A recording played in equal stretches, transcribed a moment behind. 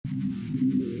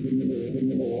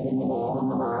The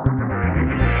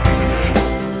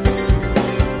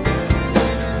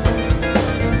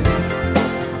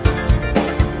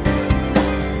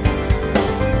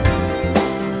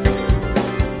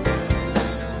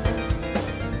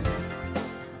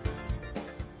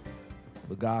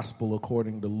Gospel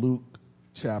according to Luke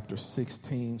chapter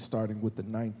 16, starting with the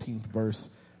 19th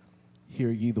verse. Hear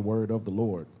ye the word of the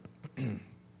Lord.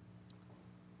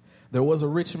 There was a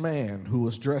rich man who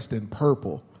was dressed in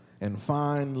purple and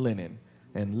fine linen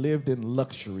and lived in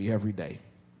luxury every day.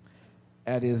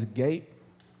 At his gate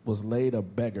was laid a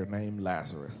beggar named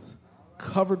Lazarus,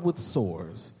 covered with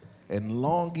sores and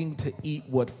longing to eat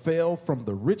what fell from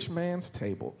the rich man's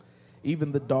table.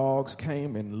 Even the dogs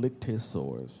came and licked his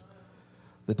sores.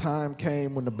 The time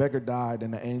came when the beggar died,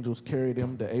 and the angels carried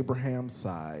him to Abraham's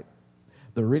side.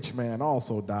 The rich man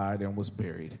also died and was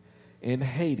buried. In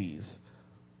Hades,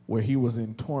 where he was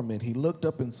in torment, he looked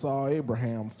up and saw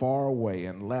Abraham far away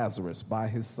and Lazarus by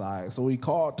his side. So he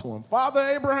called to him, Father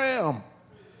Abraham,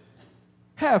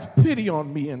 have pity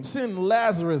on me and send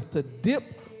Lazarus to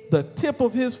dip the tip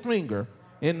of his finger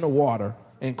in the water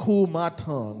and cool my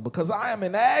tongue, because I am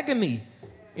in agony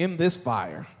in this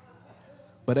fire.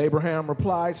 But Abraham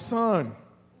replied, Son,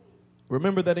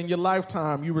 remember that in your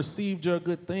lifetime you received your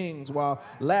good things while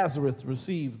Lazarus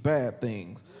received bad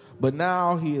things. But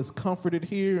now he is comforted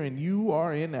here and you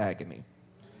are in agony.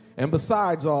 And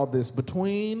besides all this,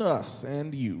 between us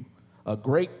and you, a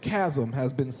great chasm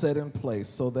has been set in place,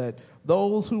 so that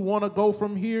those who want to go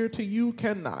from here to you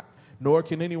cannot, nor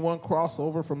can anyone cross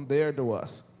over from there to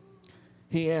us.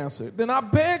 He answered, Then I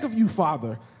beg of you,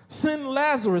 Father, send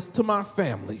Lazarus to my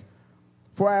family,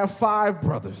 for I have 5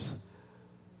 brothers.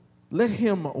 Let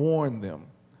him warn them,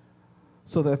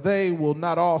 so that they will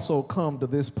not also come to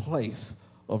this place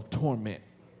of torment.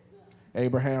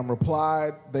 Abraham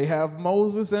replied, They have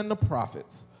Moses and the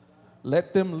prophets.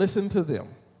 Let them listen to them.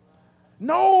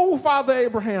 No, Father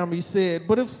Abraham, he said,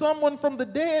 but if someone from the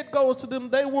dead goes to them,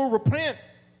 they will repent.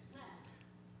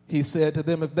 He said to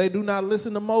them, If they do not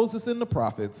listen to Moses and the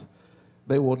prophets,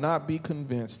 they will not be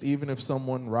convinced, even if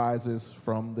someone rises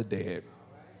from the dead.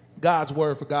 God's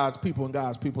word for God's people, and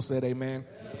God's people said amen.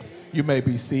 You may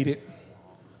be seated.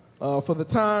 For the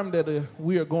time that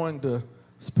we are going to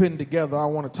spend together, I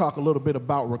want to talk a little bit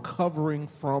about recovering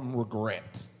from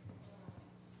regret.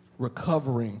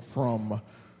 Recovering from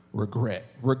regret.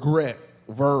 Regret,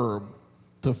 verb,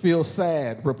 to feel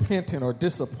sad, repentant, or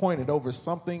disappointed over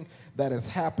something that has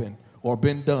happened or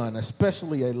been done,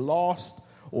 especially a lost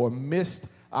or missed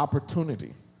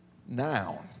opportunity.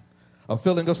 Noun. A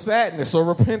feeling of sadness or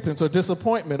repentance or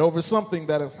disappointment over something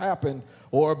that has happened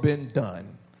or been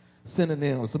done.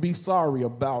 Synonyms: to be sorry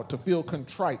about, to feel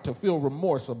contrite, to feel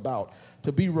remorse about,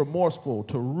 to be remorseful,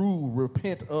 to rue,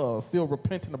 repent of, feel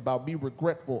repentant about, be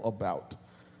regretful about.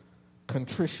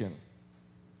 Contrition,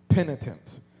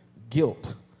 penitence,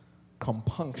 guilt,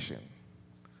 compunction,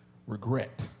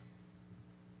 regret.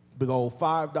 Big old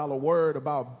 $5 word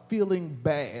about feeling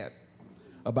bad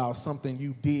about something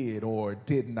you did or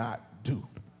did not do.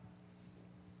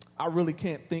 I really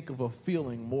can't think of a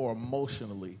feeling more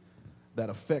emotionally that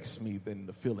affects me than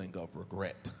the feeling of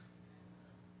regret.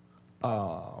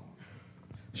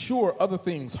 Sure, other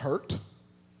things hurt.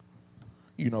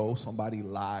 You know, somebody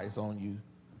lies on you,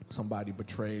 somebody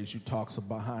betrays you, talks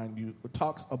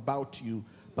about you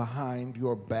behind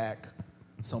your back,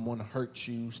 someone hurts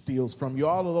you, steals from you.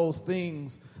 All of those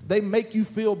things, they make you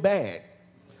feel bad.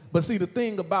 But see, the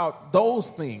thing about those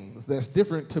things that's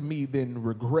different to me than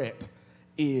regret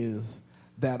is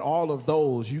that all of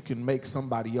those, you can make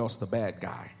somebody else the bad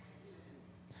guy.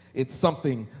 It's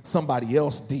something somebody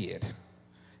else did.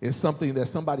 It's something that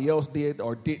somebody else did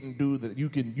or didn't do that you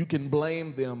can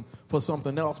blame them for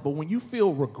something else. But when you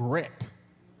feel regret,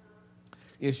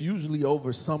 it's usually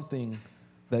over something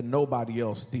that nobody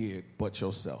else did but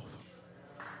yourself.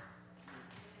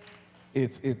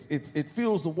 It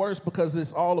feels the worst because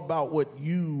it's all about what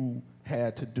you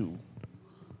had to do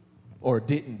or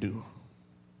didn't do.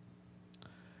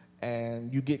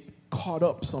 And you get caught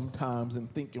up sometimes in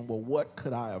thinking, well, what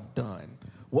could I have done?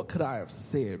 What could I have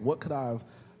said? What could I have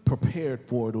prepared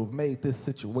for to have made this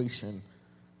situation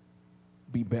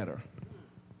be better?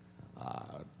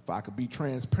 If I could be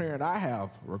transparent, I have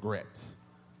regrets.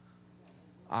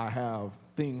 I have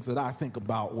things that I think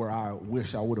about where I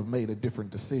wish I would have made a different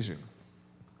decision.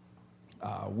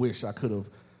 I wish I could have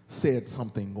said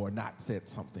something or not said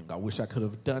something. I wish I could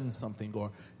have done something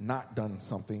or not done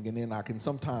something. And then I can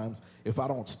sometimes, if I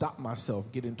don't stop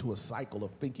myself, get into a cycle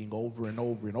of thinking over and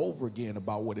over and over again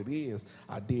about what it is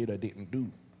I did or didn't do.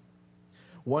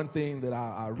 One thing that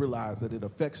I realize that it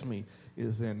affects me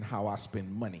is in how I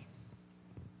spend money.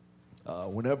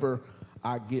 Whenever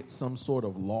I get some sort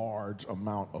of large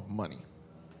amount of money,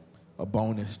 a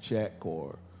bonus check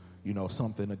or,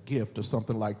 something, a gift or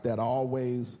something like that, I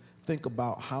always think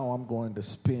about how I'm going to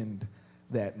spend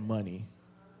that money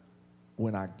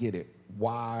when I get it.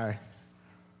 Why?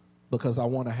 Because I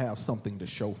want to have something to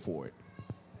show for it.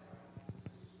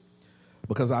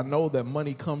 Because I know that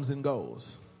money comes and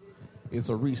goes. It's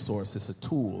a resource. It's a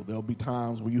tool. There'll be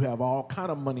times where you have all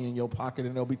kind of money in your pocket,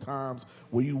 and there'll be times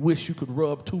where you wish you could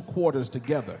rub two quarters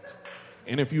together.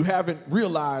 And if you haven't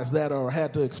realized that or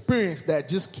had to experience that,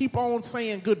 just keep on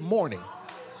saying good morning.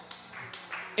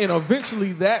 And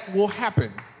eventually that will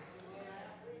happen.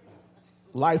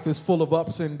 Life is full of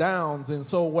ups and downs. And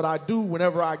so what I do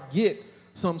whenever I get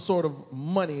some sort of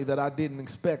money that I didn't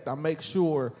expect, I make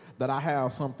sure that I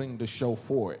have something to show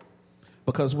for it.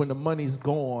 Because when the money's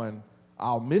gone,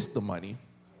 I'll miss the money.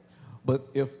 But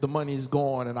if the money's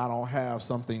gone and I don't have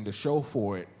something to show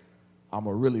for it, I'm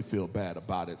going to really feel bad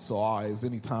about it. So always,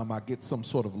 anytime I get some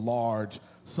sort of large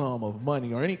sum of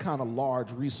money or any kind of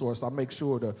large resource, I make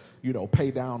sure to, pay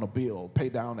down a bill, pay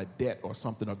down a debt or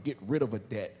something, or get rid of a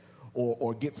debt,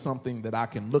 or get something that I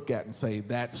can look at and say,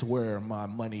 that's where my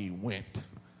money went.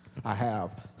 I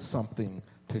have something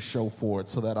to show for it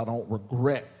so that I don't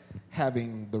regret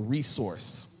having the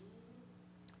resource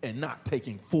and not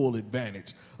taking full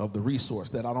advantage of the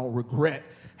resource, that I don't regret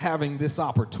having this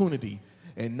opportunity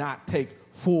and not take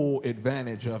full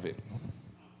advantage of it.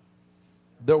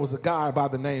 There was a guy by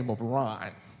the name of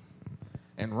Ron,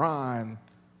 and Ron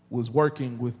was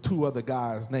working with two other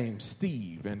guys named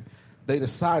Steve, and they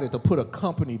decided to put a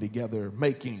company together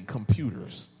making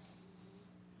computers.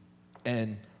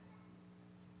 And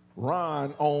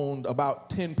Ron owned about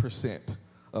 10%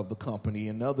 of the company,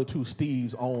 and the other two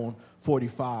Steves owned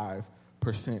 45%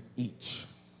 each.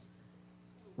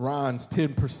 Ron's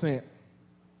 10%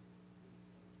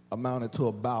 amounted to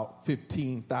about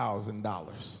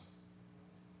 $15,000.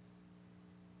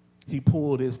 He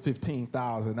pulled his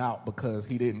 $15,000 out because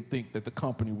he didn't think that the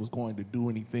company was going to do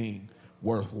anything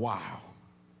worthwhile.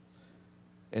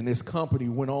 And this company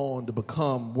went on to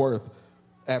become worth,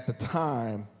 at the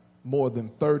time, more than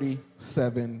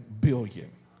 $37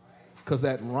 billion. Because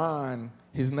that Ron,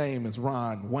 his name is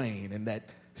Ron Wayne, and that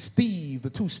Steve, the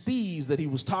two Steves that he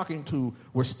was talking to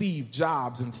were Steve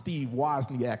Jobs and Steve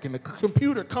Wozniak, and the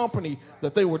computer company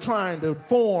that they were trying to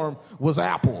form was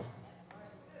Apple.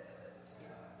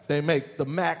 They make the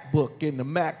MacBook and the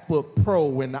MacBook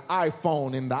Pro and the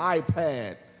iPhone and the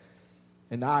iPad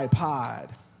and the iPod.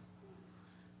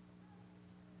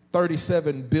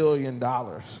 $37 billion.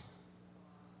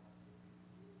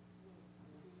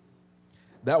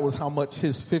 That was how much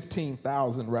his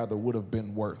 $15,000 would have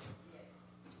been worth.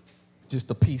 Just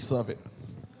a piece of it.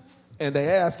 And they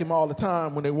ask him all the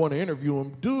time when they want to interview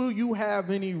him, do you have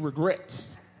any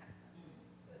regrets?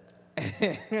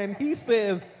 And he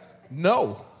says,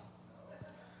 no.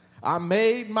 I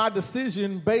made my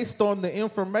decision based on the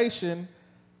information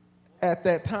at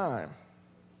that time.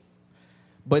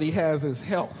 But he has his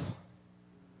health.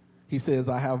 He says,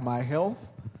 I have my health,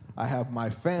 I have my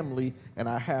family, and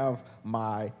I have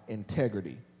my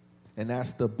integrity. And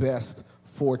that's the best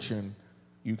fortune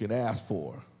you can ask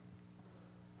for.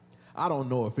 I don't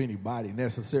know if anybody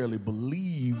necessarily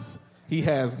believes he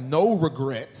has no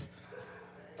regrets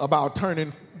about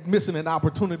missing an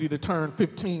opportunity to turn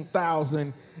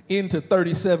 15,000 into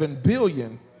 37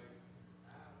 billion.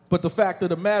 But the fact of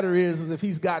the matter is if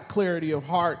he's got clarity of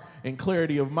heart and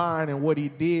clarity of mind and what he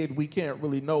did, we can't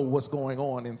really know what's going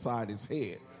on inside his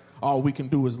head. All we can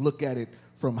do is look at it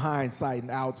from hindsight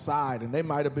and outside, and they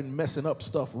might have been messing up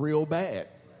stuff real bad.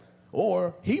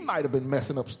 Or he might have been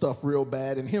messing up stuff real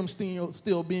bad, and him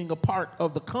still being a part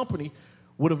of the company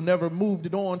would have never moved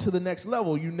it on to the next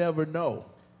level. You never know.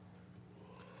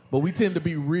 But we tend to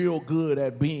be real good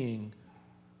at being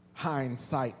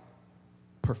hindsight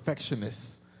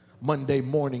perfectionists, Monday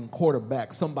morning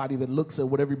quarterback, somebody that looks at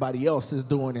what everybody else is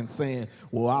doing and saying,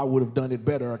 well, I would have done it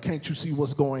better, or can't you see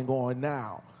what's going on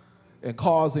now? And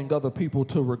causing other people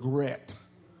to regret.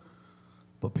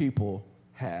 But people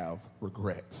have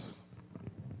regrets.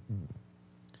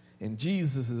 And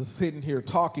Jesus is sitting here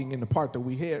talking in the part that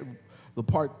we had, the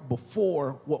part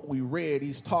before what we read.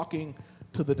 He's talking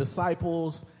to the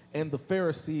disciples and the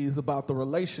Pharisees about the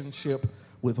relationship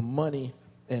with money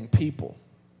and people.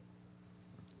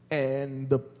 And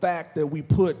the fact that we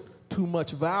put too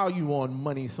much value on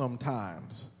money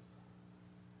sometimes.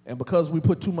 And because we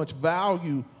put too much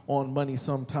value on money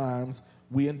sometimes,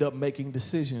 we end up making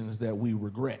decisions that we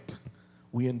regret.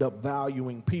 We end up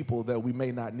valuing people that we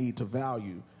may not need to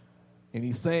value. And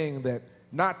he's saying that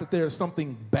not that there's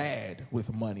something bad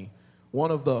with money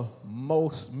One of the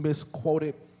most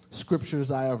misquoted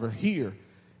scriptures I ever hear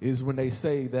is when they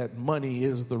say that money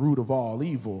is the root of all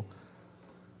evil.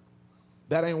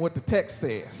 That ain't what the text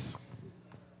says.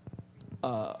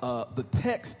 The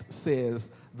text says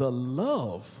the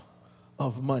love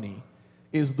of money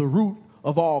is the root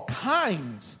of all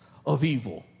kinds of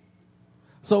evil.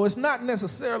 So it's not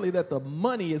necessarily that the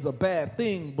money is a bad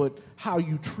thing, but how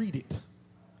you treat it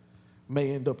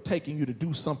may end up taking you to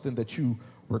do something that you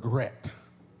regret.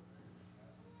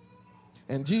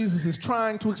 And Jesus is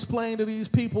trying to explain to these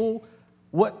people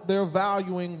what they're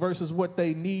valuing versus what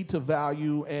they need to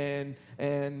value. And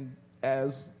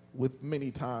as with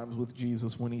many times with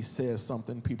Jesus, when he says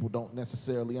something, people don't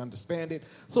necessarily understand it.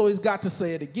 So he's got to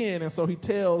say it again. And so he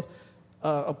tells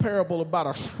a parable about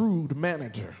a shrewd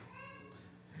manager.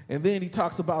 And then he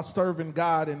talks about serving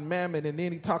God and mammon. And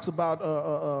then he talks about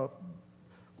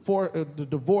the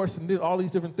divorce and all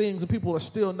these different things. And people are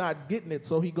still not getting it.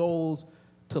 So he goes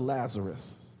to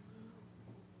Lazarus.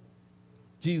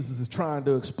 Jesus is trying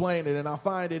to explain it. And I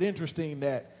find it interesting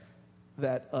that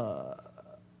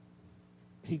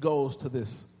he goes to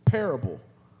this parable,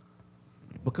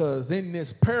 because in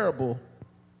this parable,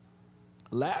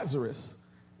 Lazarus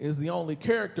is the only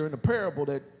character in the parable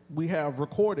that we have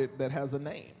recorded that has a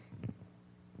name.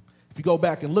 If you go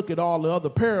back and look at all the other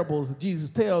parables that Jesus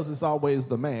tells, it's always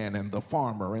the man and the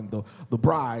farmer and the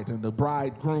bride and the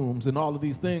bridegrooms and all of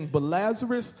these things. But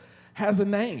Lazarus has a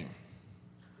name.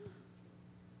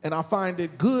 And I find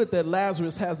it good that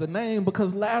Lazarus has a name,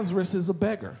 because Lazarus is a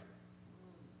beggar.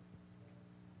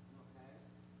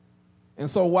 And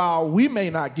so while we may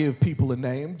not give people a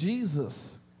name,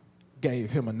 Jesus gave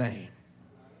him a name.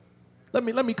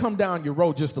 Let me come down your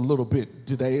road just a little bit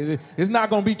today. It's not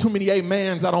going to be too many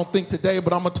amens, I don't think, today,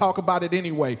 but I'm going to talk about it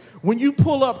anyway. When you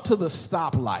pull up to the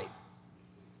stoplight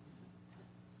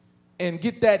and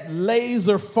get that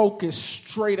laser focus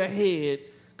straight ahead,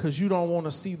 because you don't want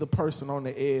to see the person on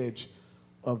the edge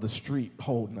of the street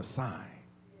holding a sign.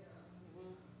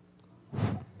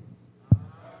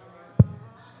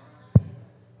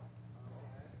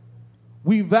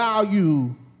 We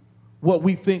value what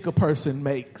we think a person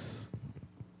makes.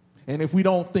 And if we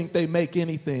don't think they make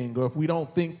anything, or if we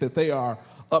don't think that they are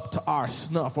up to our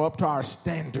snuff or up to our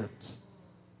standards,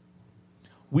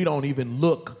 we don't even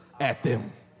look at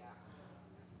them.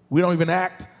 We don't even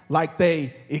act like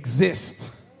they exist.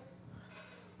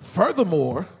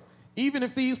 Furthermore, even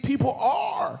if these people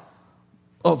are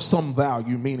of some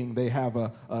value, meaning they have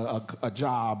a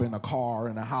job and a car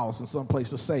and a house and some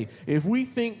place to stay, if we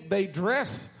think they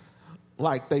dress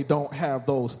like they don't have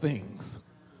those things,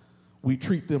 we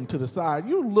treat them to the side.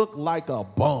 You look like a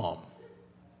bum.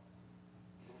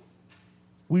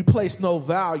 We place no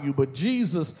value, but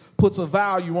Jesus puts a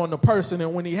value on the person.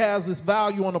 And when he has this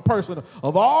value on the person,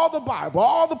 of all the Bible,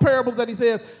 all the parables that he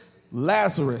says,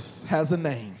 Lazarus has a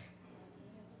name.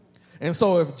 And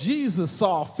so if Jesus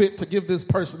saw fit to give this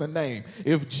person a name,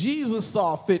 if Jesus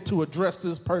saw fit to address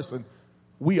this person,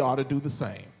 we ought to do the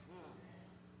same.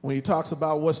 When he talks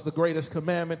about what's the greatest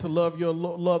commandment, to love the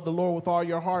Lord with all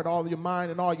your heart, all your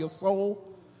mind, and all your soul.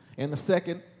 And the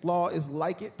second law is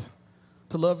like it,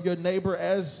 to love your neighbor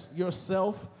as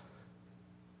yourself.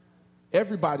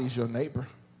 Everybody's your neighbor.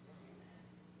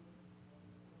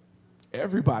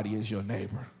 Everybody is your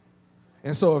neighbor.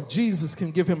 And so if Jesus can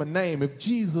give him a name, if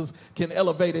Jesus can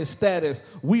elevate his status,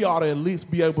 we ought to at least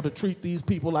be able to treat these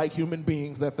people like human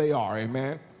beings that they are.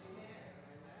 Amen?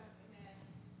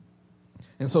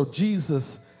 And so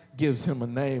Jesus gives him a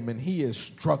name, and he is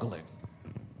struggling.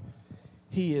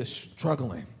 He is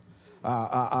struggling.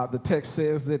 The text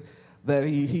says that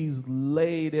he's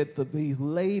laid at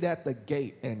the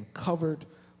gate and covered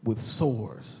with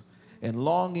sores, and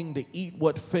longing to eat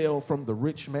what fell from the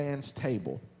rich man's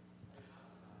table.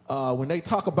 When they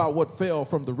talk about what fell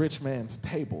from the rich man's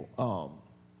table,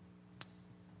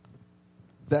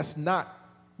 that's not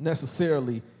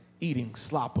necessarily eating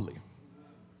sloppily.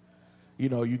 You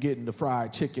know, you getting the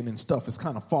fried chicken and stuff is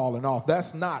kind of falling off.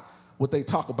 That's not what they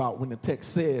talk about when the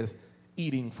text says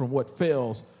eating from what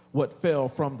fell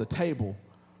from the table.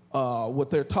 What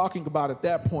they're talking about at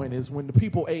that point is when the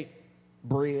people ate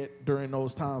bread during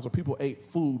those times, or people ate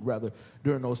food rather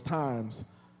during those times,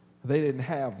 they didn't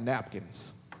have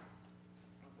napkins.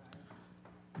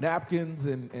 Napkins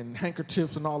and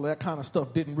handkerchiefs and all that kind of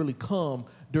stuff didn't really come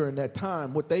during that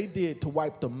time. What they did to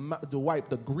wipe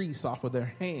the grease off of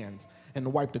their hands and to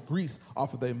wipe the grease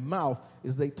off of their mouth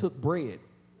is they took bread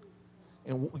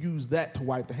and used that to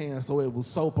wipe the hands, so it will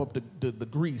soap up the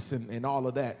grease and all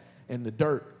of that and the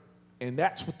dirt. And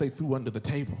that's what they threw under the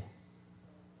table.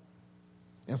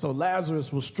 And so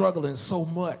Lazarus was struggling so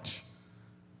much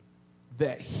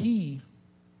that he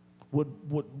would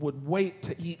wait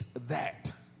to eat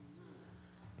that.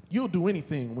 You'll do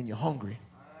anything when you're hungry.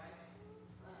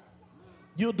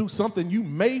 You'll do something you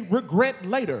may regret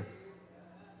later,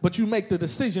 but you make the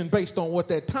decision based on what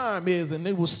that time is. And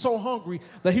he was so hungry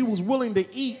that he was willing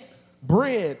to eat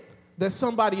bread that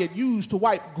somebody had used to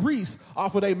wipe grease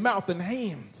off of their mouth and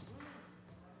hands.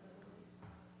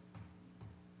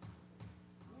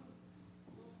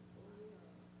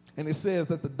 And it says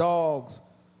that the dogs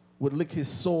would lick his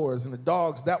sores, and the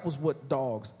dogs, that was what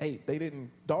dogs ate.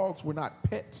 Dogs were not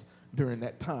pets during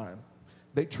that time.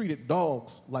 They treated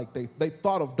dogs like they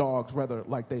thought of dogs rather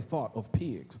like they thought of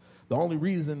pigs. The only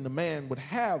reason the man would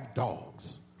have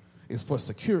dogs is for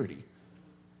security.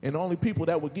 And the only people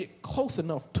that would get close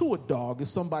enough to a dog is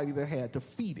somebody that had to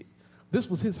feed it. This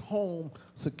was his home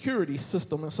security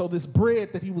system. And so this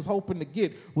bread that he was hoping to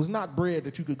get was not bread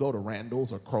that you could go to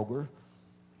Randall's or Kroger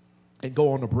and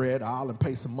go on the bread aisle and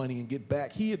pay some money and get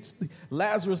back.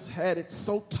 Lazarus had it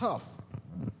so tough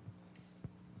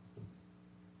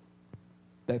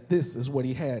that this is what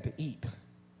he had to eat.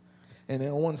 And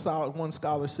then one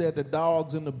scholar said that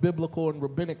dogs in the biblical and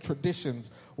rabbinic traditions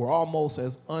were almost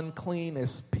as unclean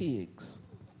as pigs.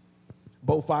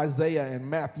 Both Isaiah and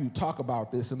Matthew talk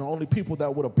about this, and the only people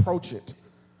that would approach it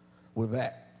were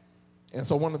that. And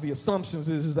so one of the assumptions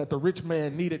is that the rich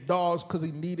man needed dogs because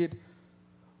he needed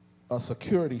a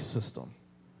security system.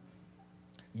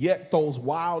 Yet those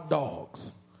wild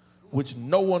dogs, which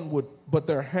no one would but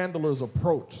their handlers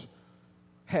approach,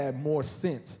 had more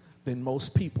sense than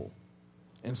most people,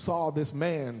 and saw this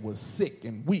man was sick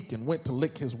and weak and went to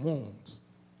lick his wounds.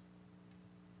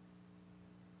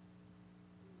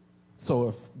 So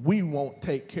if we won't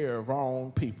take care of our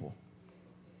own people,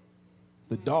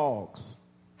 the dogs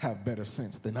have better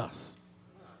sense than us.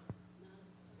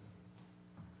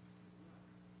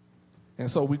 And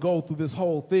so we go through this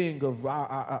whole thing of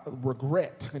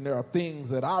regret, and there are things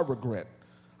that I regret.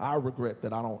 I regret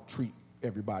that I don't treat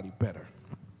everybody better.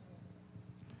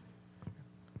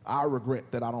 I regret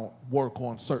that I don't work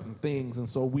on certain things, and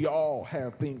so we all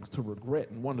have things to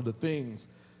regret. And one of the things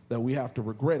that we have to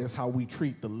regret is how we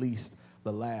treat the least,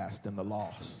 the last, and the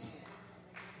lost.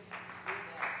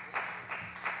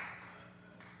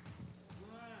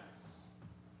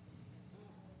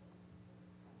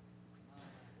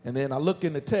 And then I look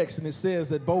in the text, and it says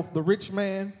that both the rich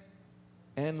man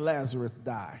and Lazarus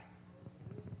die.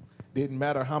 Didn't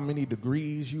matter how many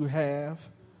degrees you have.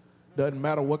 Doesn't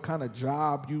matter what kind of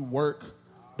job you work.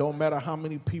 Don't matter how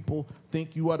many people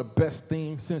think you are the best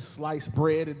thing since sliced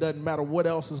bread. It doesn't matter what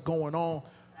else is going on.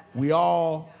 We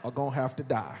all are going to have to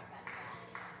die.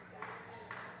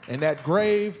 And that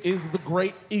grave is the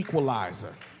great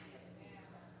equalizer.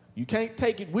 You can't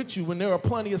take it with you when there are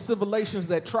plenty of civilizations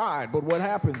that tried. But what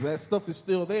happens? That stuff is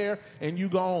still there and you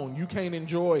gone. You can't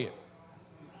enjoy it.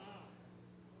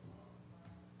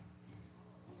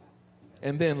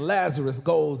 And then Lazarus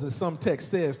goes, as some text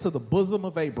says, to the bosom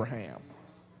of Abraham.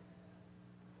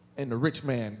 And the rich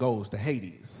man goes to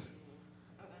Hades,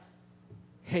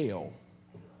 hell,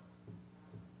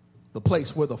 the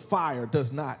place where the fire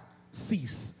does not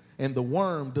cease and the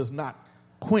worm does not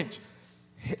quench.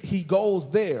 He goes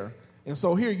there. And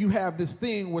so here you have this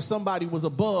thing where somebody was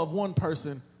above one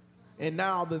person, and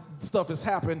now the stuff has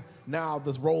happened. Now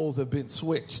the roles have been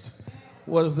switched.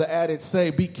 What does the adage say?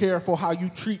 Be careful how you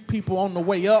treat people on the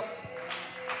way up,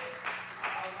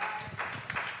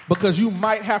 because you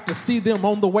might have to see them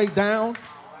on the way down.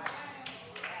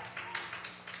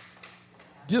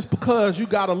 Just because you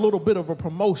got a little bit of a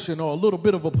promotion or a little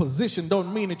bit of a position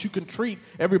don't mean that you can treat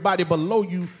everybody below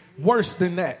you worse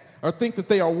than that, or think that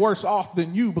they are worse off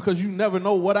than you, because you never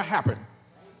know what'll happen.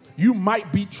 You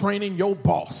might be training your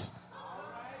boss.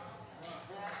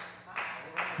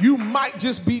 You might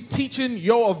just be teaching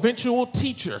your eventual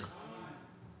teacher.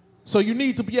 So you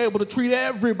need to be able to treat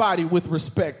everybody with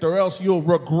respect, or else you'll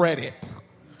regret it.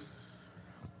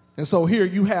 And so here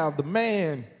you have the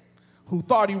man who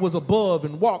thought he was above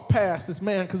and walked past this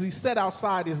man because he sat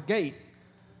outside his gate.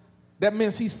 That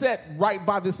means he sat right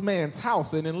by this man's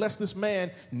house, and unless this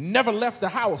man never left the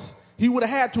house, he would have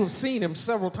had to have seen him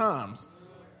several times.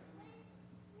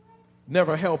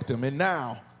 Never helped him, and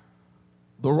now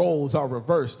the roles are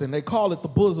reversed, and they call it the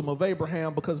bosom of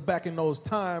Abraham because back in those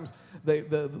times,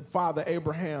 the father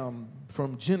Abraham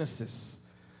from Genesis,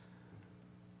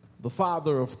 the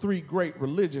father of three great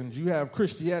religions, you have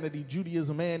Christianity,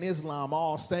 Judaism, and Islam,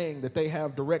 all saying that they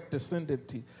have direct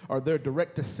descendants, or they're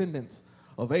direct descendants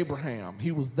of Abraham.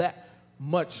 He was that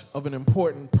much of an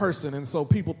important person, and so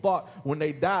people thought when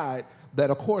they died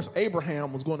that, of course,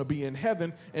 Abraham was going to be in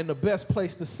heaven, and the best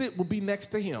place to sit would be next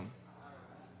to him.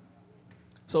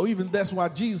 So even that's why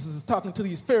Jesus is talking to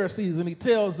these Pharisees, and he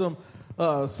tells them,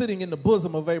 sitting in the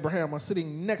bosom of Abraham or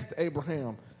sitting next to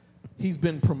Abraham, he's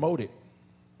been promoted.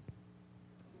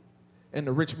 And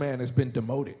the rich man has been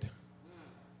demoted.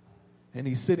 And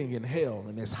he's sitting in hell,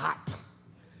 and it's hot,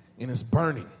 and it's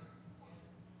burning.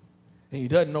 And he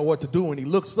doesn't know what to do, and he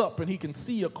looks up, and he can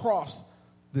see across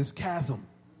this chasm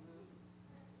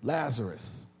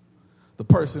Lazarus, the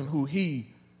person who he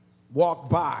walked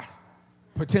by,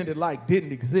 pretended like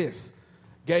didn't exist,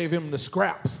 gave him the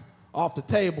scraps off the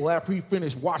table after he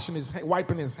finished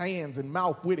wiping his hands and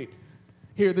mouth with it.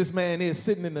 Here this man is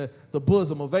sitting in the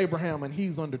bosom of Abraham, and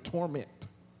he's under torment.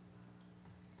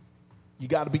 You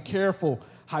got to be careful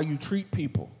how you treat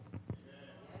people.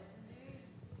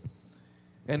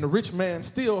 And the rich man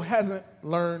still hasn't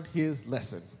learned his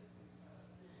lesson.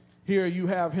 Here you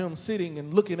have him sitting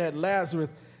and looking at Lazarus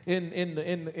in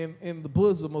the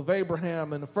bosom of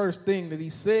Abraham, and the first thing that he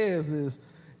says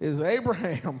is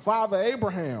Abraham, Father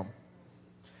Abraham,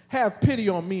 have pity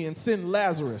on me and send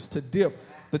Lazarus to dip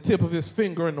the tip of his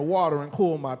finger in the water and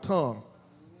cool my tongue.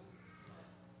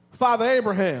 Father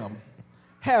Abraham,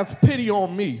 have pity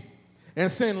on me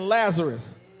and send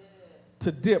Lazarus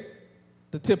to dip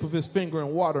the tip of his finger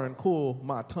in water and cool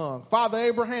my tongue. Father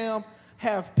Abraham,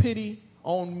 have pity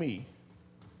on me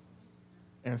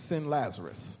and send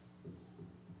Lazarus.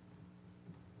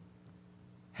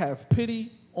 Have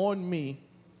pity on me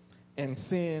and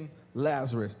send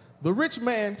Lazarus. The rich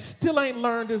man still ain't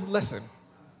learned his lesson.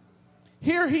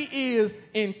 Here he is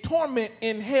in torment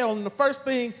in hell, and the first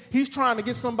thing he's trying to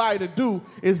get somebody to do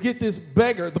is get this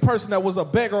beggar, the person that was a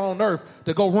beggar on earth,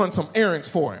 to go run some errands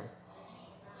for him.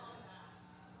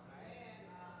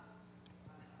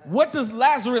 What does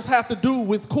Lazarus have to do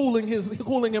with cooling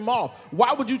him off?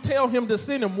 Why would you tell him to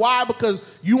send him? Why? Because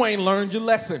you ain't learned your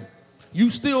lesson. You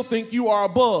still think you are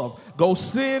above. Go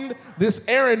send this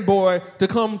errand boy to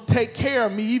come take care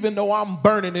of me even though I'm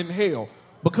burning in hell.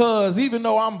 Because even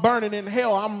though I'm burning in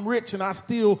hell, I'm rich and I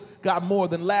still got more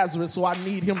than Lazarus, so I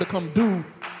need him to come do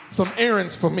some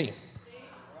errands for me.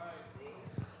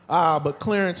 But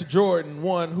Clarence Jordan,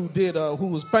 one who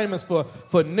was famous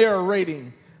for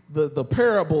narrating the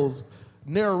parables,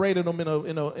 narrated them in a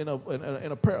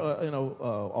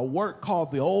work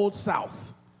called The Old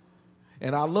South.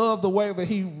 And I love the way that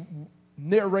he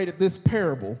narrated this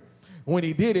parable when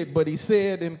he did it. But he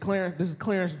said this is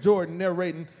Clarence Jordan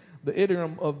narrating the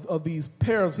idiom of these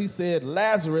parables. He said,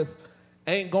 Lazarus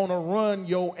ain't gonna run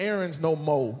your errands no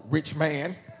more, rich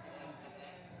man.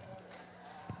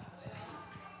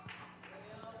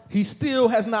 He still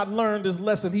has not learned his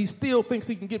lesson. He still thinks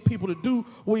he can get people to do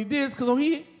what he did because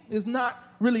he is not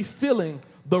really feeling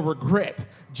the regret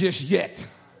just yet.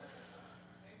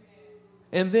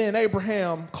 And then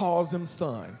Abraham calls him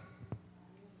son.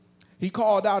 He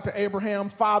called out to Abraham,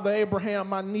 Father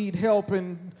Abraham, I need help.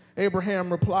 And Abraham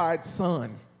replied,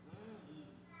 son.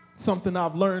 Something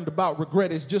I've learned about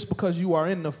regret is just because you are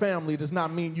in the family does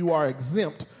not mean you are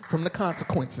exempt from the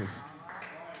consequences.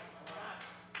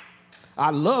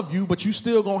 I love you, but you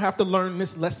still gonna have to learn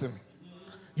this lesson.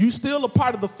 You still a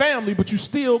part of the family, but you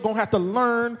still gonna have to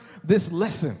learn this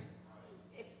lesson.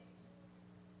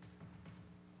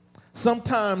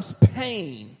 Sometimes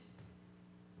pain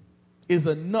is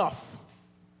enough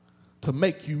to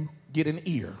make you get an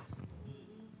ear.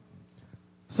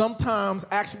 Sometimes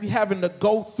actually having to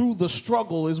go through the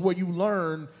struggle is where you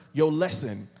learn your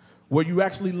lesson, where you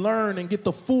actually learn and get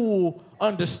the full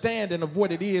understanding of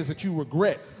what it is that you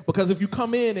regret. Because if you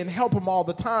come in and help them all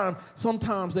the time,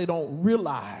 sometimes they don't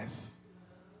realize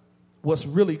what's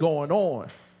really going on.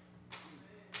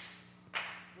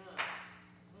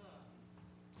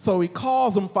 So he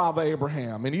calls him Father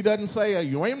Abraham, and he doesn't say,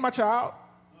 you ain't my child.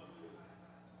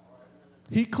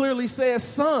 He clearly says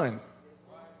son.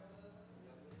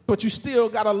 But you still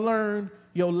got to learn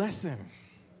your lesson.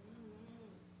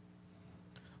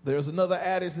 There's another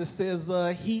adage that says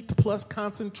heat plus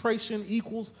concentration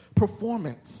equals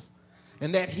performance.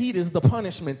 And that heat is the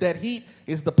punishment. That heat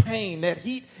is the pain. That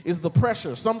heat is the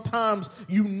pressure. Sometimes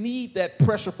you need that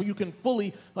pressure for you can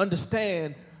fully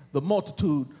understand the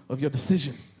multitude of your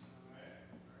decision.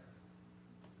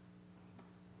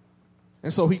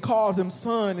 And so he calls him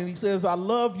son, and he says, I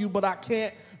love you, but I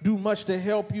can't do much to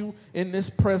help you in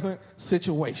this present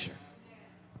situation.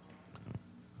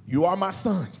 You are my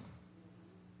son.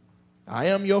 I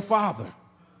am your father.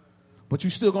 But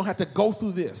you're still going to have to go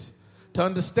through this to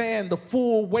understand the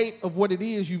full weight of what it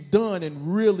is you've done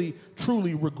and really,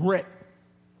 truly regret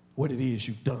what it is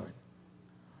you've done.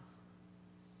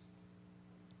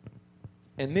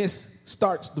 And this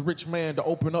starts the rich man to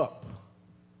open up.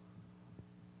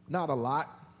 Not a lot.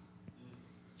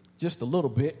 just a little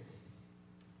bit.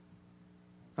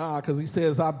 Because he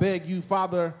says, I beg you,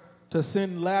 Father, to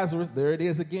send Lazarus. There it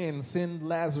is again, send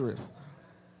Lazarus.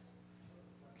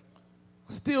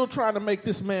 Still trying to make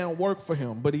this man work for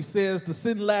him. But he says to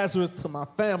send Lazarus to my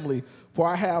family, for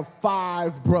I have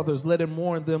 5 brothers. Let him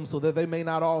warn them so that they may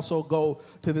not also go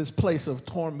to this place of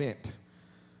torment.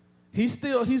 He's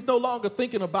no longer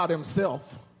thinking about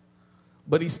himself,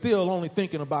 but he's still only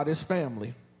thinking about his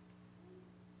family.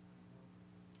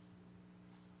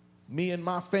 Me and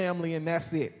my family, and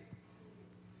that's it.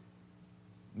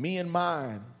 Me and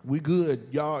mine, we good.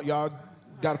 Y'all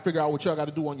got to figure out what y'all got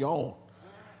to do on your own.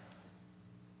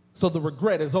 So the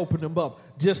regret has opened him up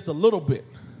just a little bit.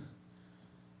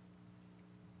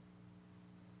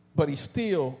 But he's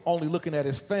still only looking at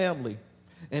his family,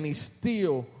 and he's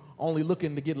still only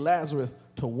looking to get Lazarus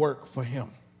to work for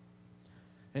him.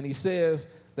 And he says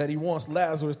that he wants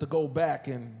Lazarus to go back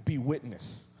and be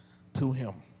witness to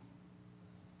him.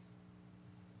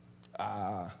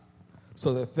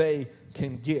 So that they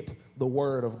can get the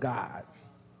word of God.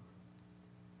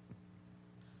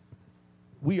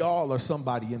 We all are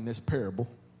somebody in this parable.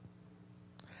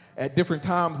 At different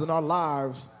times in our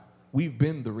lives, we've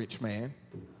been the rich man.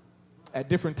 At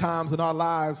different times in our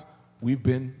lives, we've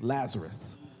been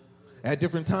Lazarus. At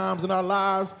different times in our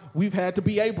lives, we've had to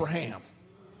be Abraham.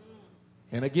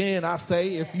 And again, I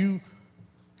say, if you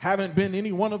haven't been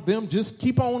any one of them, just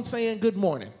keep on saying good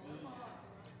morning.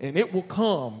 And it will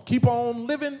come. Keep on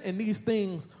living, and these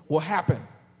things will happen.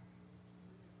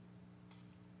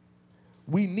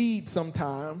 We need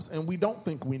sometimes, and we don't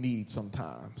think we need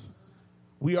sometimes.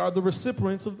 We are the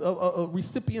recipients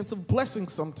of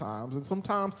blessings sometimes, and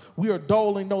sometimes we are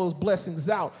doling those blessings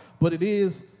out. But it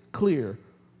is clear,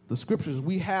 the scriptures,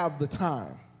 we have the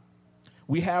time.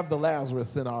 We have the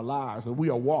Lazarus in our lives, and we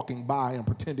are walking by and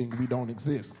pretending we don't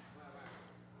exist.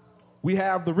 We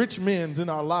have the rich men in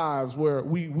our lives where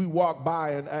we walk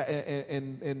by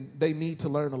and they need to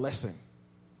learn a lesson.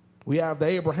 We have the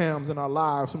Abrahams in our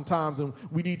lives sometimes, and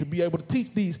we need to be able to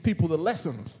teach these people the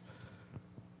lessons.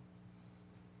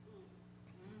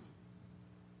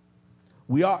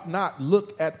 We ought not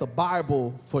look at the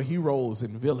Bible for heroes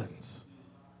and villains.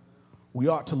 We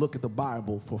ought to look at the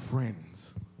Bible for friends.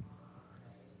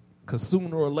 Because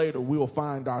sooner or later, we will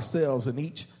find ourselves in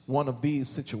each one of these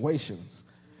situations,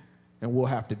 and we'll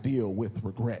have to deal with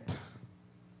regret.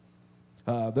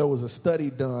 There was a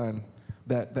study done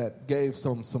that gave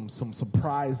some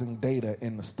surprising data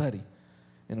in the study,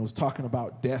 and it was talking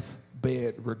about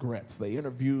deathbed regrets. They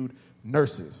interviewed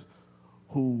nurses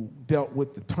who dealt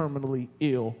with the terminally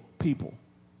ill people,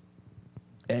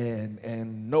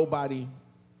 and nobody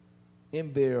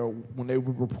in there, when they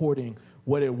were reporting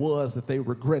what it was that they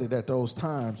regretted at those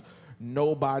times,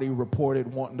 nobody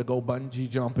reported wanting to go bungee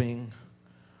jumping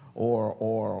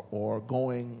or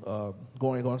going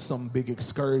on some big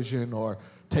excursion or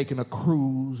taking a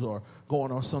cruise or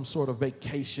going on some sort of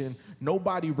vacation.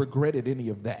 Nobody regretted any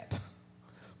of that.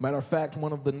 Matter of fact,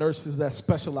 one of the nurses that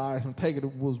specialized in taking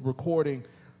it was recording.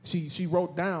 She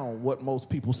wrote down what most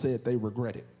people said they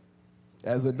regretted.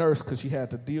 As a nurse, because she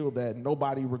had to deal with that,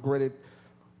 nobody regretted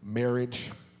marriage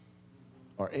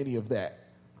or any of that.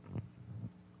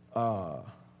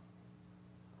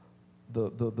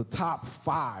 The top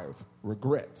 5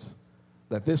 regrets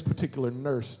that this particular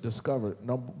nurse discovered,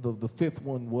 the 5th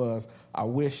one was, I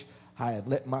wish I had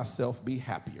let myself be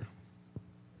happier.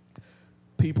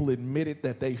 People admitted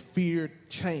that they feared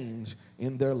change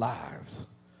in their lives,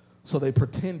 so they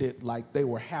pretended like they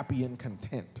were happy and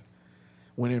content,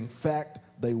 when in fact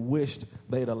they wished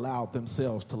they'd allowed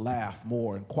themselves to laugh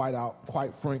more and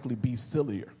quite frankly be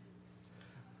sillier.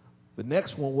 The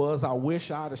next one was, I wish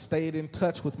I'd have stayed in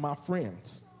touch with my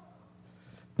friends.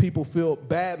 People feel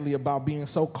badly about being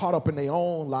so caught up in their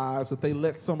own lives that they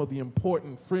let some of the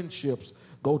important friendships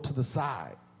go to the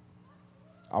side.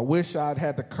 I wish I'd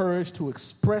had the courage to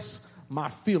express my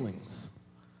feelings.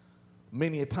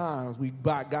 Many a times we've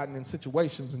gotten in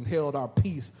situations and held our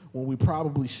peace when we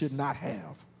probably should not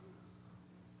have.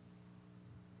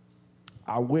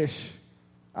 I wish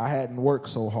I hadn't worked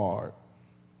so hard.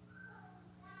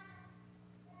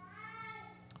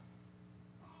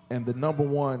 And the number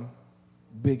one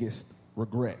biggest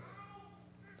regret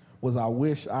was, I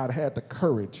wish I'd had the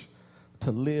courage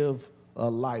to live a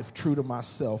life true to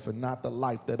myself and not the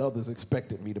life that others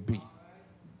expected me to be.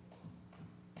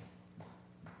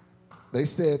 They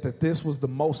said that this was the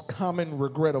most common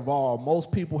regret of all.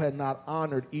 Most people had not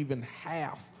honored even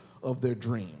half of their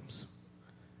dreams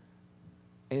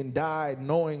and died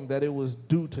knowing that it was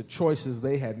due to choices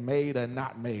they had made or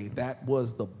not made. That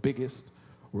was the biggest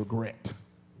regret.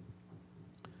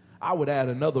 I would add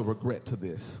another regret to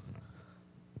this.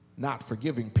 not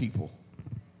forgiving people.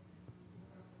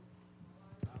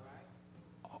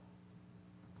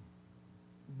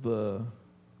 The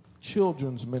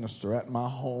children's minister at my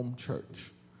home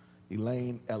church,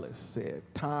 Elaine Ellis, said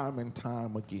time and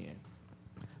time again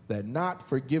that not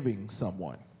forgiving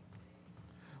someone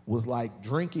was like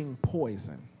drinking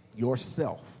poison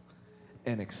yourself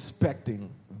and expecting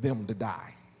them to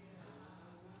die.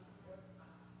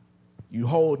 You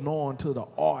holding on to the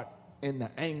art and the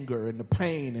anger and the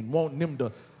pain and wanting them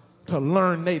to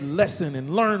learn their lesson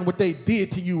and learn what they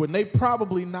did to you, and they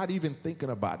probably not even thinking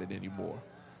about it anymore.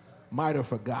 Might have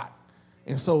forgot.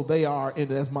 And so they are,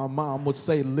 and as my mom would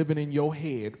say, living in your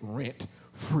head rent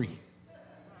free.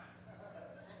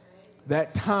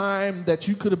 That time that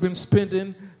you could have been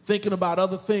spending thinking about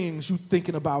other things, you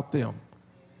thinking about them.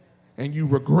 And you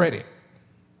regret it.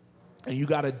 And you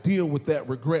got to deal with that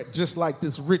regret, just like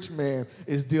this rich man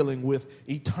is dealing with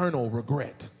eternal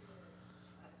regret.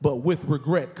 But with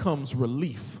regret comes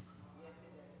relief.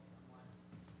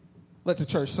 Let the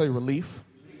church say relief.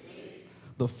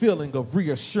 The feeling of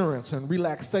reassurance and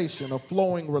relaxation, of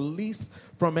flowing release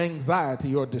from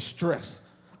anxiety or distress,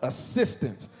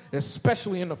 assistance,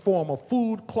 especially in the form of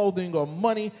food, clothing, or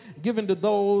money given to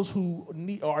those who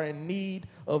are in need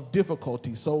of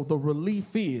difficulty. So the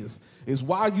relief is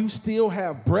while you still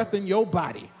have breath in your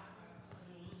body.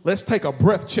 Let's take a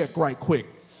breath check right quick.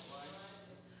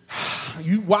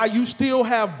 While you still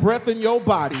have breath in your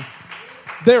body,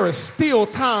 there is still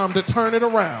time to turn it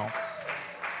around.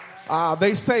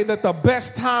 They say that the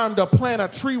best time to plant a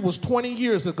tree was 20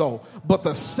 years ago, but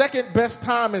the second best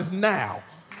time is now.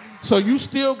 So you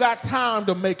still got time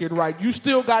to make it right. You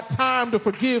still got time to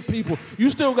forgive people. You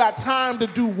still got time to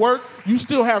do work. You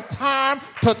still have time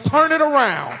to turn it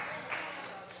around.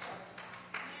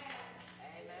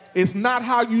 It's not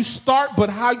how you start,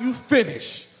 but how you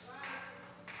finish.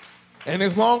 And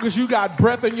as long as you got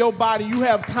breath in your body, you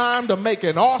have time to make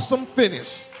an awesome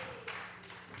finish.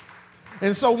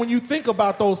 And so when you think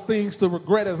about those things to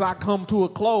regret as I come to a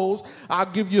close, I'll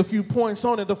give you a few points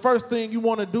on it. The first thing you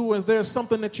want to do is there's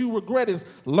something that you regret is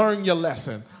learn your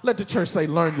lesson. Let the church say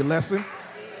learn your lesson.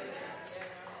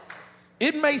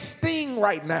 It may sting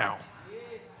right now.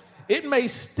 It may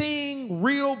sting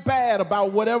real bad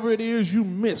about whatever it is you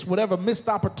missed, whatever missed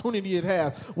opportunity it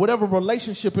has, whatever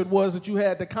relationship it was that you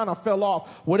had that kind of fell off,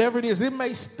 whatever it is, it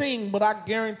may sting, but I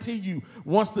guarantee you,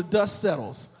 once the dust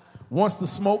settles, once the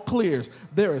smoke clears,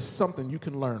 there is something you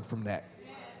can learn from that.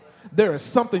 There is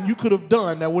something you could have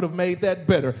done that would have made that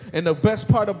better. And the best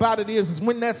part about it is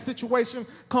when that situation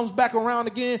comes back around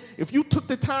again, if you took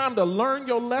the time to learn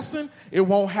your lesson, it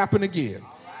won't happen again.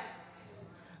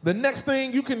 The next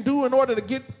thing you can do in order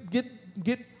to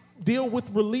deal with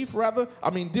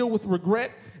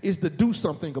regret is to do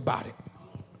something about it.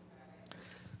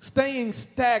 Staying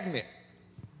stagnant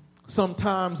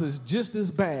sometimes is just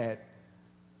as bad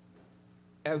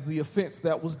as the offense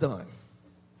that was done.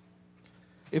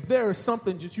 If there is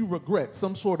something that you regret,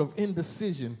 some sort of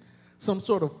indecision, some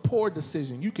sort of poor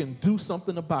decision, you can do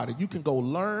something about it. You can go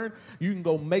learn, you can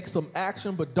go make some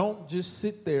action, but don't just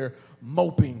sit there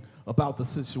moping about the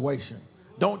situation.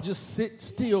 Don't just sit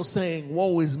still saying,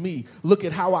 woe is me. Look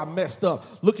at how I messed up.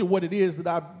 Look at what it is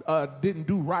that I didn't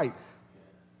do right.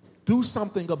 Do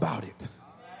something about it.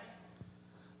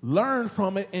 Learn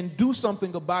from it and do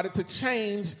something about it to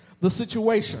change the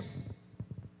situation.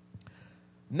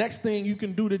 Next thing you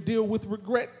can do to deal with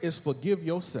regret is forgive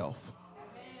yourself.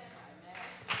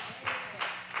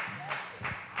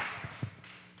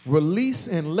 Release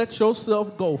and let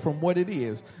yourself go from what it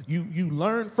is. You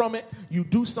learn from it. You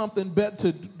do something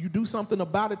better. You do something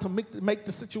about it to make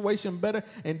the situation better,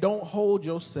 and don't hold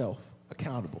yourself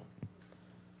accountable.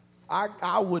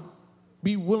 I would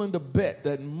be willing to bet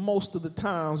that most of the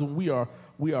times when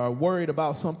we are worried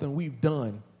about something we've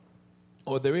done,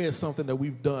 or there is something that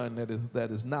we've done that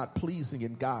is not pleasing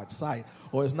in God's sight,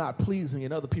 or is not pleasing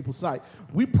in other people's sight,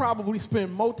 we probably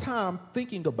spend more time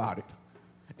thinking about it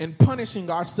and punishing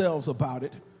ourselves about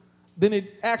it than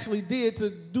it actually did to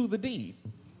do the deed.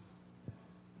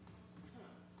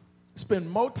 Spend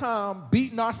more time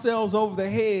beating ourselves over the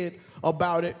head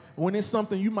about it when it's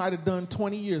something you might have done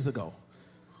 20 years ago,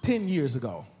 10 years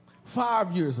ago,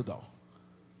 5 years ago,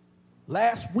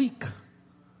 last week.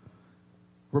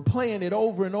 Replaying it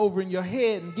over and over in your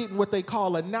head and getting what they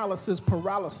call analysis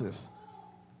paralysis.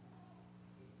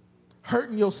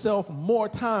 Hurting yourself more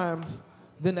times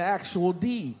than the actual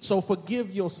deed. So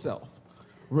forgive yourself.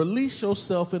 Release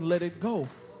yourself and let it go.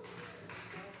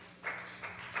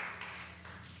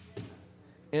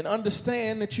 And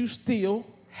understand that you still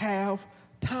have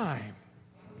time.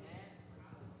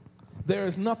 there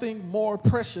is nothing more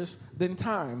precious than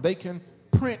time. They can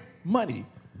print money.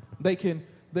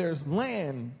 There's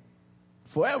land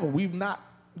forever. We've not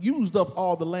used up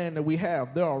all the land that we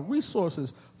have. There are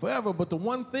resources forever, but the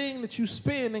one thing that you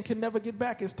spend and can never get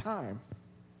back is time.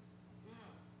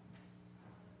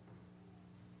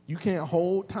 You can't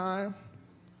hold time.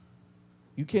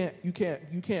 You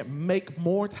can't make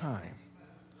more time.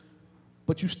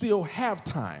 But you still have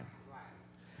time.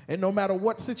 And no matter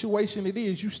what situation it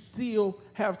is, you still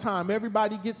have time.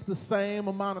 Everybody gets the same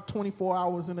amount of 24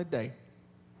 hours in a day.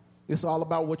 It's all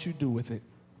about what you do with it.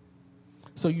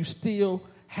 So you still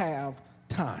have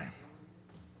time.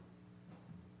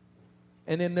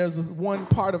 And then there's one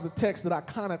part of the text that I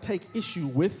kind of take issue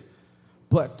with,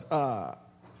 but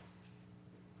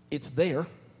it's there.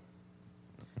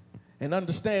 And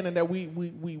understanding that we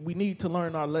need to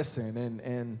learn our lesson,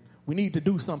 and we need to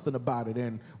do something about it,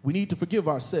 and we need to forgive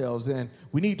ourselves, and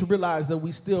we need to realize that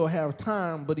we still have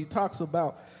time. But he talks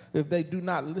about if they do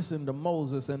not listen to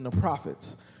Moses and the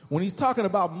prophets. When he's talking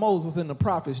about Moses and the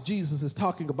prophets, Jesus is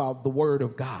talking about the word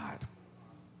of God.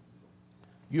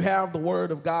 You have the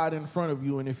word of God in front of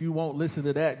you, and if you won't listen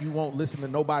to that, you won't listen to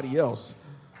nobody else.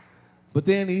 But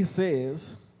then he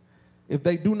says, if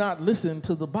they do not listen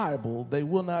to the Bible, they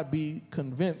will not be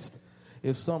convinced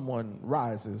if someone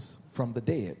rises from the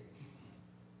dead.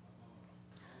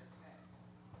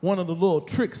 One of the little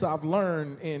tricks I've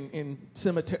learned in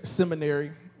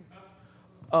seminary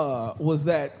was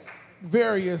that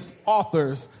various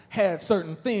authors had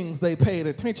certain things they paid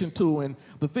attention to, and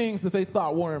the things that they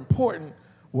thought were important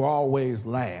were always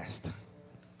last.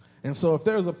 And so if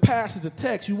there's a passage of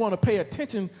text, you want to pay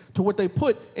attention to what they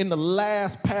put in the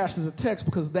last passage of text,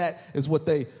 because that is what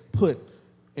they put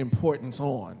importance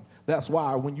on. That's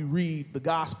why when you read the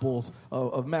Gospels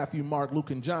of Matthew, Mark,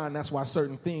 Luke, and John, that's why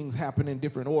certain things happen in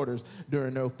different orders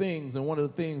during those things. And one of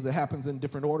the things that happens in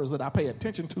different orders that I pay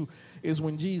attention to is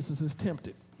when Jesus is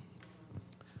tempted.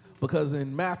 Because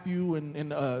in Matthew and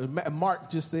Mark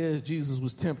just says Jesus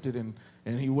was tempted and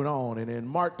he went on. And in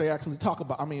Mark,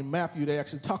 Matthew, they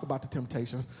actually talk about the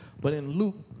temptations. But in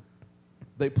Luke,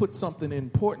 they put something in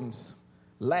importance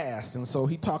last. And so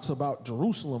he talks about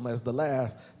Jerusalem as the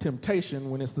last temptation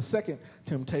when it's the second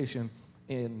temptation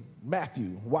in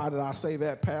Matthew. Why did I say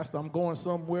that, Pastor? I'm going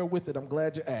somewhere with it. I'm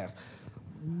glad you asked.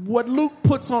 What Luke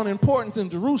puts on importance in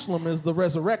Jerusalem is the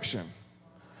resurrection.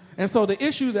 And so the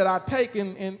issue that I take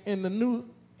in the New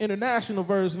International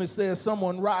Version, it says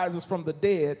someone rises from the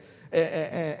dead,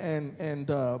 and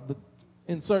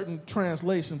in certain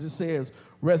translations it says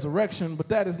resurrection, but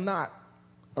that is not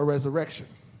a resurrection.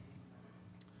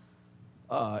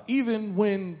 Even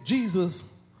when Jesus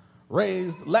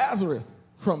raised Lazarus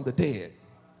from the dead,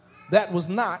 that was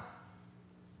not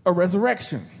a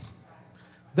resurrection.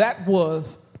 That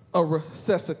was a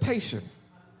resuscitation.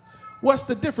 What's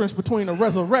the difference between a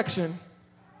resurrection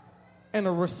and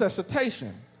a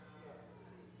resuscitation?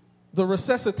 The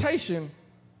resuscitation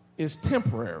is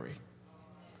temporary.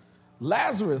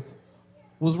 Lazarus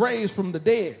was raised from the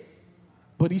dead,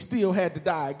 but he still had to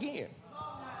die again.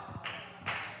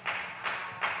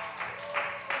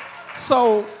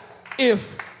 So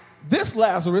if this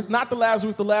Lazarus, not the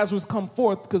Lazarus come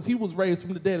forth, because he was raised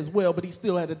from the dead as well, but he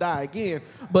still had to die again.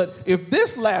 But if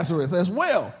this Lazarus as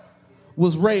well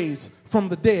was raised from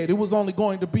the dead, it was only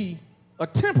going to be a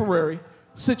temporary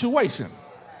situation.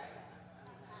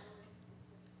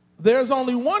 There's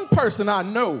only one person I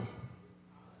know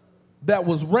that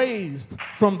was raised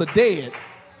from the dead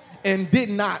and did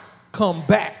not come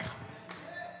back.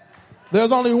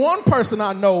 There's only one person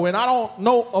I know, and I don't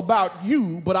know about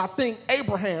you, but I think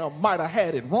Abraham might have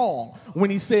had it wrong when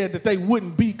he said that they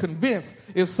wouldn't be convinced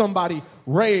if somebody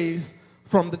raised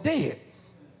from the dead.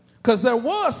 Because there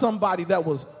was somebody that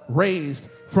was raised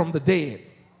from the dead,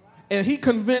 and he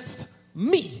convinced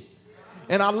me.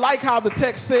 And I like how the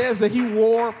text says that he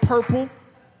wore purple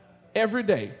every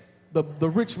day, the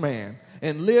rich man,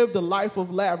 and lived a life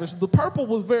of lavish. The purple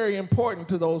was very important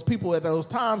to those people at those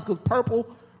times because purple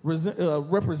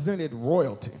represented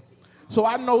royalty. So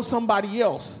I know somebody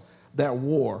else that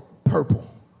wore purple.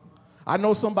 I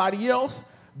know somebody else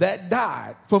that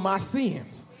died for my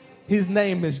sins. His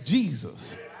name is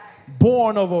Jesus,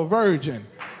 born of a virgin,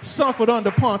 suffered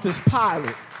under Pontius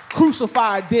Pilate,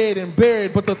 crucified, dead, and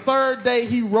buried. But the third day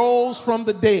he rose from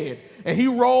the dead, and he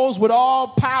rose with all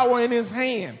power in his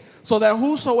hand, so that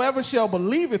whosoever shall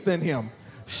believeth in him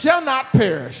shall not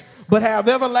perish, but have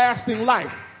everlasting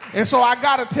life. And so I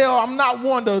got to tell, I'm not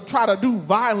one to try to do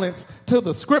violence to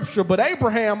the scripture, but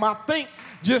Abraham, I think,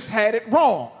 just had it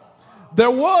wrong.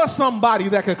 There was somebody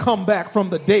that could come back from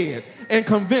the dead and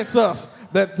convince us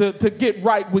to get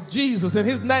right with Jesus, and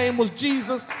his name was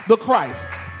Jesus the Christ.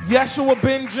 Yeshua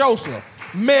ben Joseph,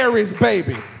 Mary's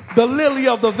baby, the lily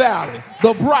of the valley,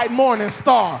 the bright morning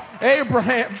star,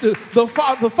 Abraham,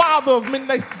 the father of many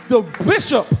nations, the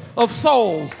bishop of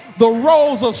souls, the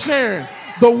rose of Sharon,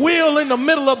 the wheel in the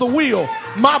middle of the wheel,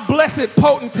 my blessed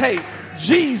potentate,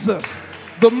 Jesus,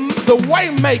 the way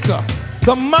maker,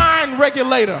 the mind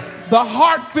regulator, the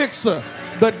heart fixer,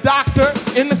 the doctor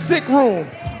in the sick room,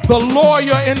 the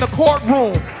lawyer in the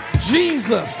courtroom,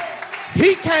 Jesus.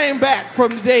 He came back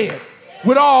from the dead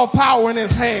with all power in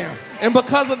his hands. And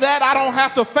because of that, I don't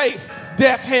have to face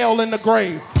death, hell, and the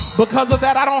grave. Because of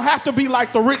that, I don't have to be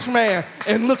like the rich man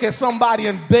and look at somebody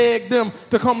and beg them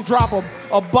to come drop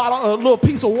a bottle, a little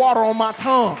piece of water on my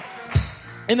tongue.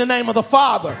 In the name of the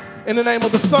Father, in the name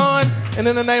of the Son, and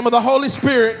in the name of the Holy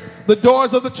Spirit, the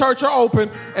doors of the church are open,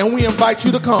 and we invite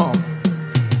you to come.